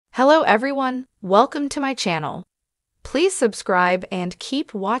Hello everyone, welcome to my channel. Please subscribe and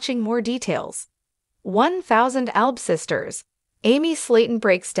keep watching more details. 1000 Alb Sisters. Amy Slaton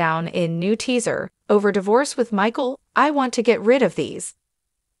breaks down in new teaser, over divorce with Michael, I want to get rid of these.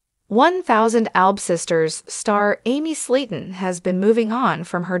 1000 Alb Sisters star Amy Slaton has been moving on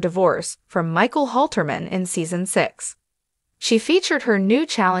from her divorce from Michael Halterman in Season 6. She featured her new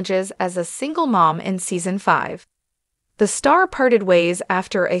challenges as a single mom in Season 5. The star parted ways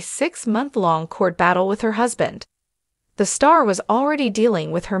after a 6-month-long court battle with her husband. The star was already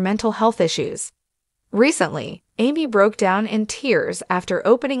dealing with her mental health issues. Recently, Amy broke down in tears after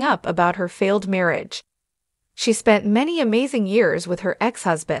opening up about her failed marriage. She spent many amazing years with her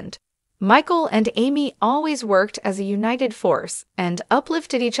ex-husband. Michael and Amy always worked as a united force and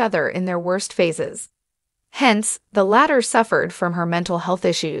uplifted each other in their worst phases. Hence, the latter suffered from her mental health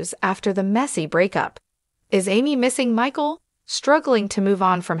issues after the messy breakup. Is Amy missing Michael? Struggling to move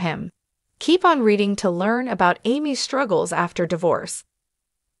on from him? Keep on reading to learn about Amy's struggles after divorce.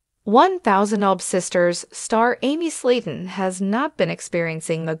 1000 Alb Sisters star Amy Slaton has not been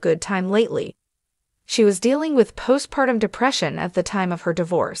experiencing a good time lately. She was dealing with postpartum depression at the time of her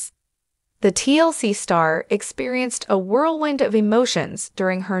divorce. The TLC star experienced a whirlwind of emotions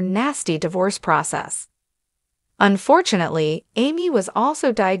during her nasty divorce process. Unfortunately, Amy was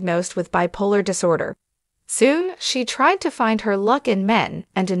also diagnosed with bipolar disorder. Soon, she tried to find her luck in men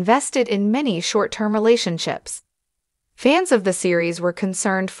and invested in many short-term relationships. Fans of the series were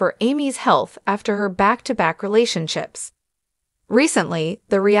concerned for Amy's health after her back-to-back relationships. Recently,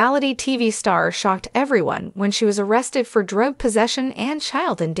 the reality TV star shocked everyone when she was arrested for drug possession and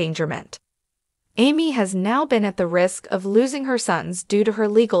child endangerment. Amy has now been at the risk of losing her sons due to her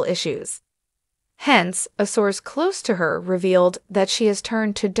legal issues. Hence, a source close to her revealed that she has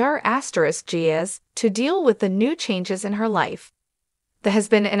turned to *Giaz to deal with the new changes in her life. That has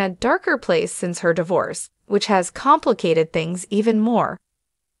been in a darker place since her divorce, which has complicated things even more.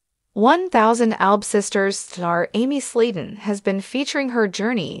 1000 Alb Sisters star Amy Slaton has been featuring her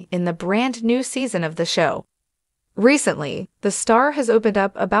journey in the brand new season of the show. Recently, the star has opened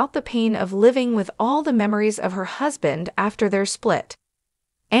up about the pain of living with all the memories of her husband after their split.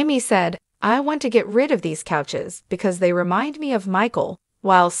 Amy said, I want to get rid of these couches because they remind me of Michael,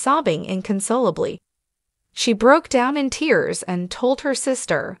 while sobbing inconsolably. She broke down in tears and told her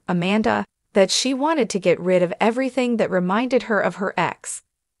sister, Amanda, that she wanted to get rid of everything that reminded her of her ex.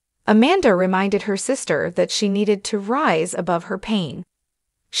 Amanda reminded her sister that she needed to rise above her pain.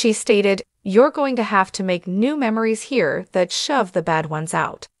 She stated, You're going to have to make new memories here that shove the bad ones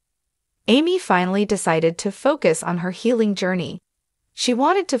out. Amy finally decided to focus on her healing journey. She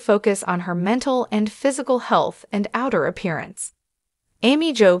wanted to focus on her mental and physical health and outer appearance.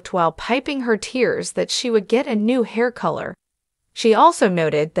 Amy joked while piping her tears that she would get a new hair color. She also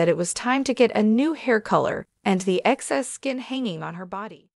noted that it was time to get a new hair color and the excess skin hanging on her body.